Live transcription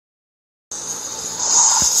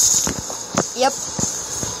Yep.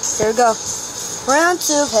 Here we go. Round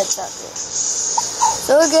 2 of head soccer.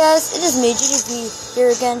 So guys, it is me, GDP, here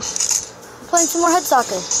again. I'm playing some more head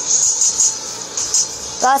soccer.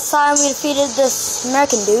 Last time we defeated this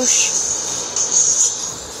American douche.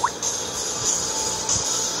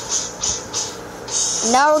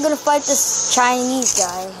 Now we're gonna fight this Chinese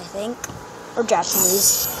guy, I think. Or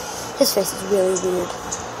Japanese. His face is really weird.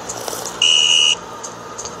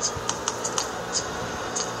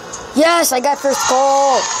 Yes, I got first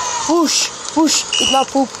goal. Whoosh, whoosh, eat my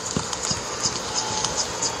poop.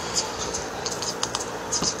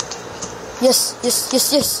 Yes, yes,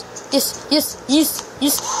 yes, yes, yes, yes, yes,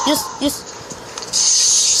 yes, yes, yes.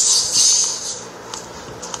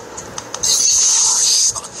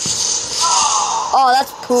 Oh,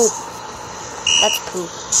 that's poop. That's poop.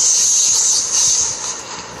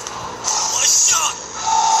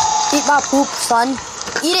 Eat my poop, son.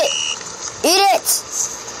 Eat it. Eat it.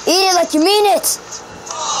 Eat it like you mean it.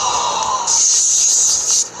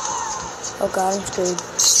 Oh god, I'm screwed.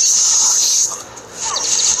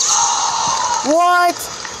 What?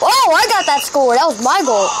 Oh, I got that score. That was my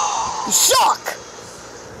goal. You suck.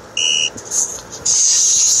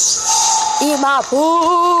 Eat my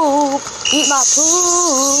poop. Eat my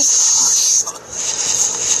poop.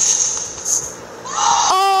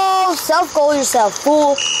 Oh, self-goal yourself,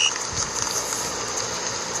 fool.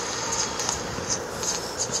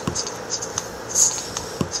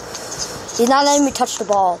 He's not letting me touch the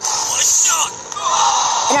ball.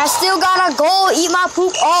 And I still got a goal. Eat my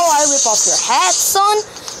poop. Oh, I rip off your hat, son.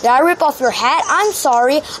 Did I rip off your hat? I'm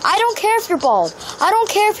sorry. I don't care if you're bald. I don't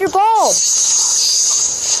care if you're bald.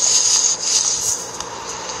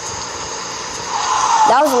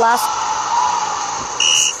 That was the last.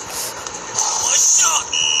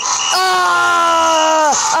 Ah!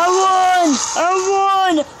 I won! I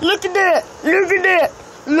won! Look at it! Look at it!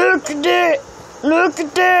 Look at it! Look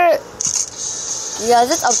at it! Yeah,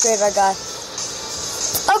 let's upgrade our guy.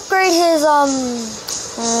 Upgrade his,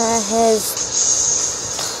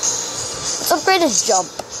 let's upgrade his jump.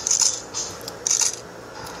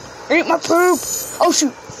 Eat my poop! Oh,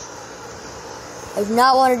 shoot! I do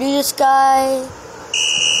not want to do this guy.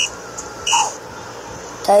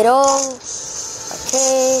 Title.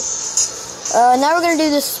 Arcade. Now we're gonna do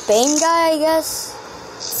this Spain guy, I guess.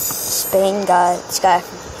 Spain guy. This guy.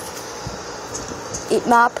 Eat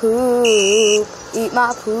my poop. Eat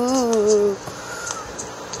my poop.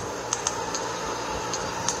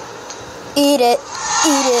 Eat it.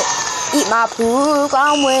 Eat it. Eat my poop.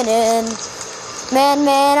 I'm winning.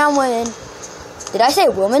 Man, I'm winning. Did I say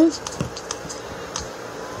woman?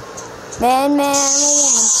 Man, I'm a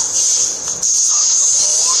woman.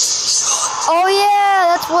 Oh yeah,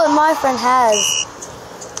 that's what my friend has.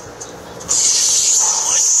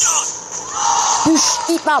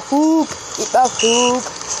 Eat my poop. Eat my poop.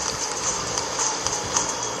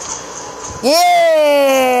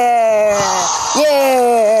 Yeah!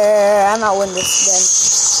 Yeah! I might win this again.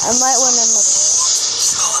 I might win another.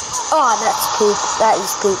 Oh, that's poop. That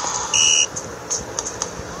is poop.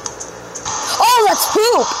 Oh, that's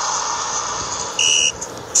poop!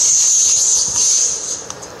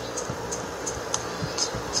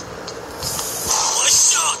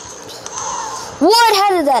 What? How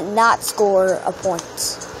did that not score a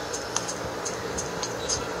point?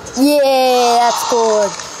 Yeah, that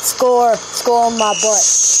scored. Score on my butt.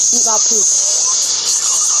 Eat my poop.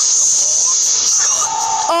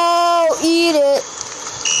 Oh, eat it.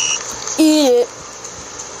 Eat it.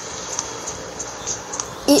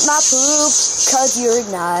 Eat my poop, 'cause you're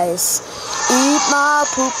nice. Eat my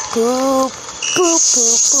poop, poop, poop,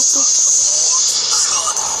 poop, poop, poop.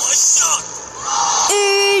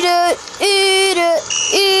 Eat it, eat it,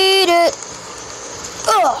 eat it.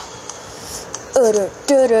 Ugh.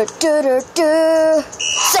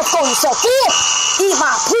 Self go yourself. Eat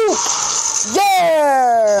my poop.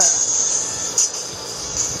 Yeah.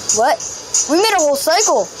 What? We made a whole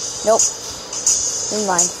cycle. Nope. Never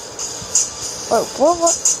mind. Wait,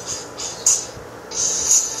 what?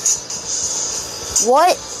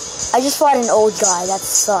 What? I just fought an old guy. That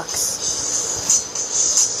sucks.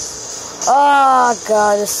 Oh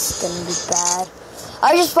god, this is gonna be bad.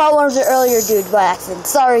 I just fought one of the earlier dudes by accident.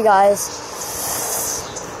 Sorry, guys.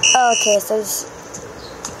 Okay, so just...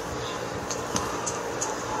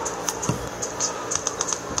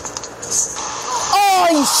 Oh,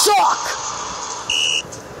 you suck!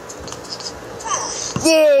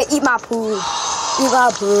 Yeah, eat my poop. Eat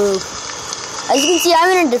my poop. As you can see,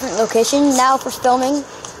 I'm in a different location now for filming.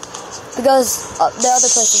 Because the other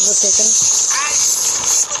places were taken.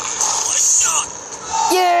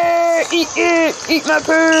 Yeah, eat it! Eat my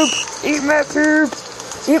poop! Eat my poop!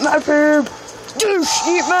 Eat my poop. Douche,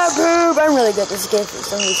 eat my poop. I'm really good at this game for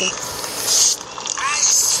some reason.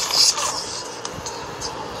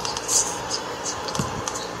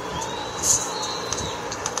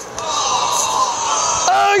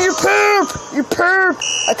 Oh, you poop! You poop!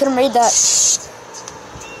 I could have made that.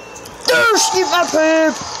 Douche, eat my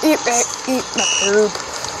poop! Eat my poop.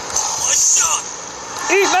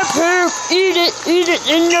 Eat my poop! Eat it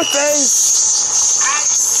in your face!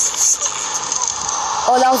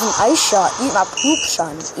 Oh, that was an ice shot. Eat my poop,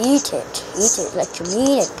 son. Eat it like you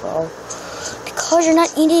mean it, bro. Because you're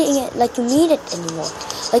not eating it like you mean it anymore.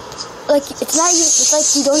 Like it's not even. It's like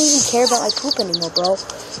you don't even care about my poop anymore, bro.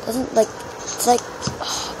 Doesn't like. It's like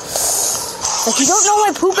you don't know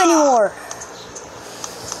my poop anymore.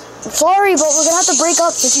 I'm sorry, but we're gonna have to break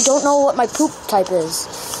up since you don't know what my poop type is.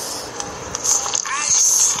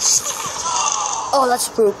 Oh,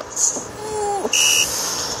 that's poop.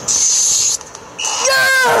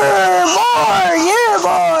 Yeah,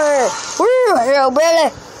 more! Woo, hillbilly!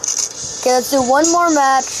 Okay, let's do one more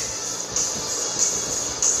match.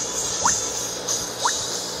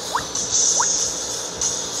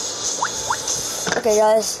 Okay,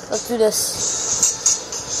 guys, let's do this.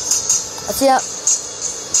 Let's see up.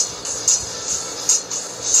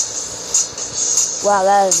 Wow,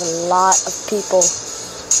 that is a lot of people.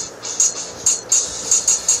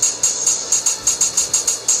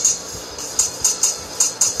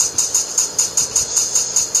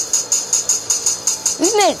 We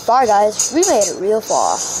made it far, guys. We made it real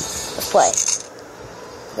far. Let's play.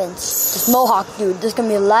 Against this Mohawk dude. This is gonna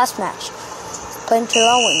be the last match. Play until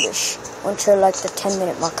I win this. Until like the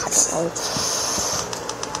 10-minute mark. I don't know.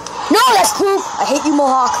 No, that's poop! I hate you,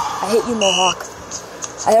 Mohawk. I hate you, Mohawk.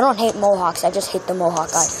 I don't hate Mohawks. I just hate the Mohawk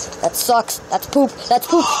guy. That sucks. That's poop. That's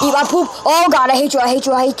poop. Eat my poop. Oh God, I hate you. I hate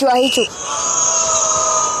you. I hate you. I hate you.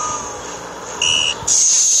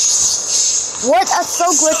 What? That's so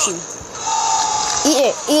glitchy. Eat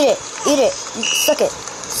it, eat it, eat it. Suck it.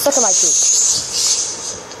 Suck at my poop.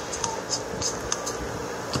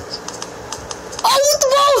 Oh, what the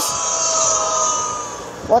balls?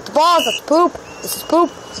 What the balls? That's poop. This is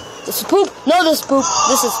poop. This is poop. No, this is poop.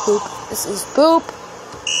 This is poop. This is poop.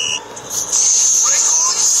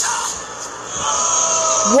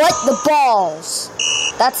 What the balls?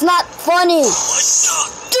 That's not funny.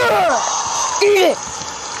 Eat it.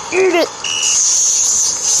 Eat it.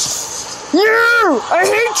 No! I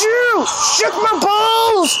hate you! Shut my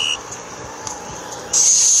balls!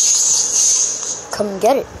 Come and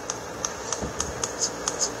get it.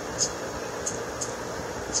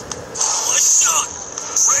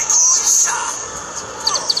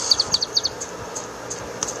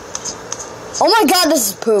 Oh my God, this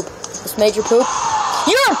is poop. This major poop.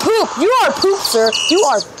 You are poop! You are poop, sir. You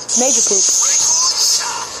are major poop.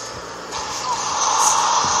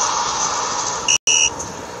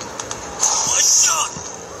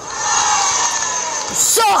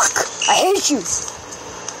 I hate you.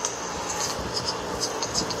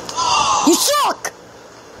 You suck.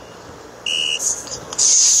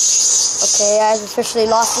 Okay, I've officially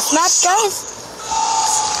lost this match, guys.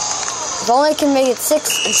 If only I can make it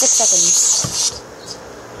 6 in 6 seconds.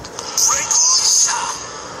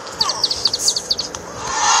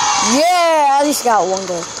 Yeah, at least got one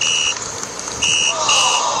goal.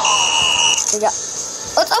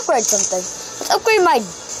 Let's upgrade something. Let's upgrade my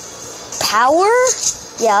power.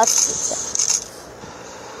 Yeah, let's do that.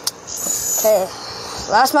 Okay,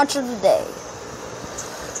 last match of the day.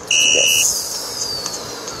 Yes.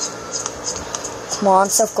 Come on,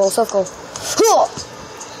 self-goal, self-goal.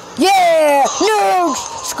 Yeah! No!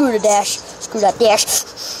 Screw the dash. Screw that dash.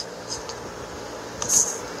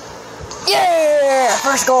 Yeah!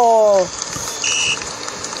 First goal.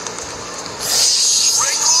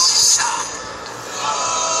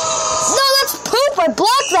 No, that's poop! I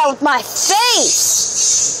blocked that with my face!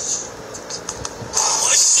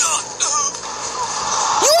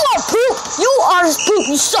 You are poop.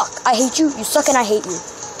 You suck. I hate you. You suck and I hate you.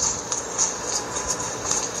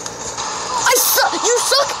 I suck. You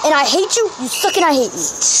suck and I hate you. You suck and I hate you.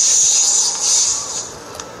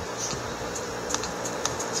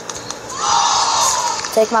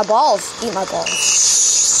 Take my balls. Eat my balls.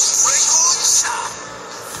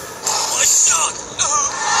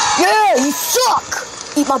 Yeah, you suck.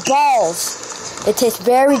 Eat my balls. It tastes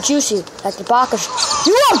very juicy, like the baka.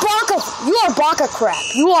 You are baka crap.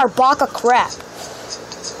 You are baka crap.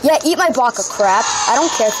 Yeah, eat my baka crap. I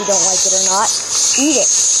don't care if you don't like it or not. Eat it.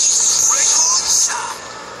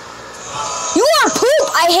 You are poop.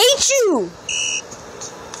 I hate you.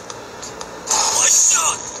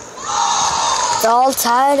 It's all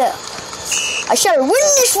tied up. I shall win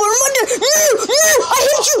this for mother. No, I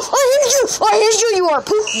hit you. I hit you. You are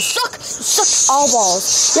poop. You suck. All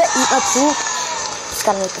balls. Yeah, eat my poop. Just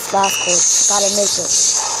gotta make this last chord. Gotta make it.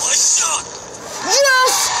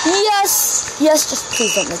 Yes. Just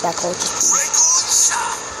please don't make that chord. Just please.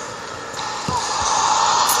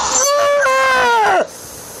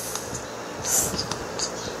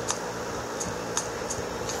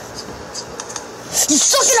 You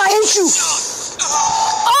suck it, I hate you!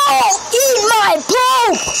 Oh, eat my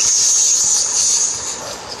poop!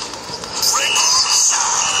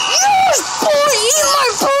 Yes, boy, eat my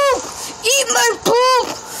poop! Eat my poop!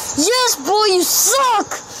 Yes, boy, you suck!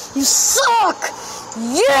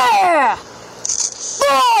 Yeah!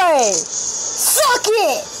 Boy!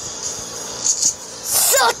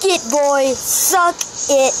 Suck it, boy! You suck!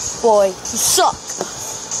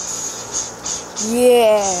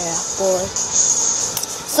 Yeah, boy.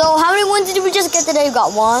 So, how many wins did we just get today? We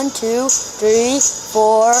got 1, 2, 3,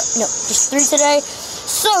 4. No, just 3 today.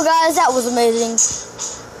 So, guys, that was amazing. I'll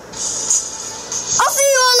see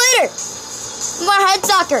you all later. My head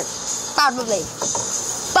soccer, probably.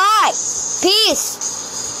 Bye. Peace.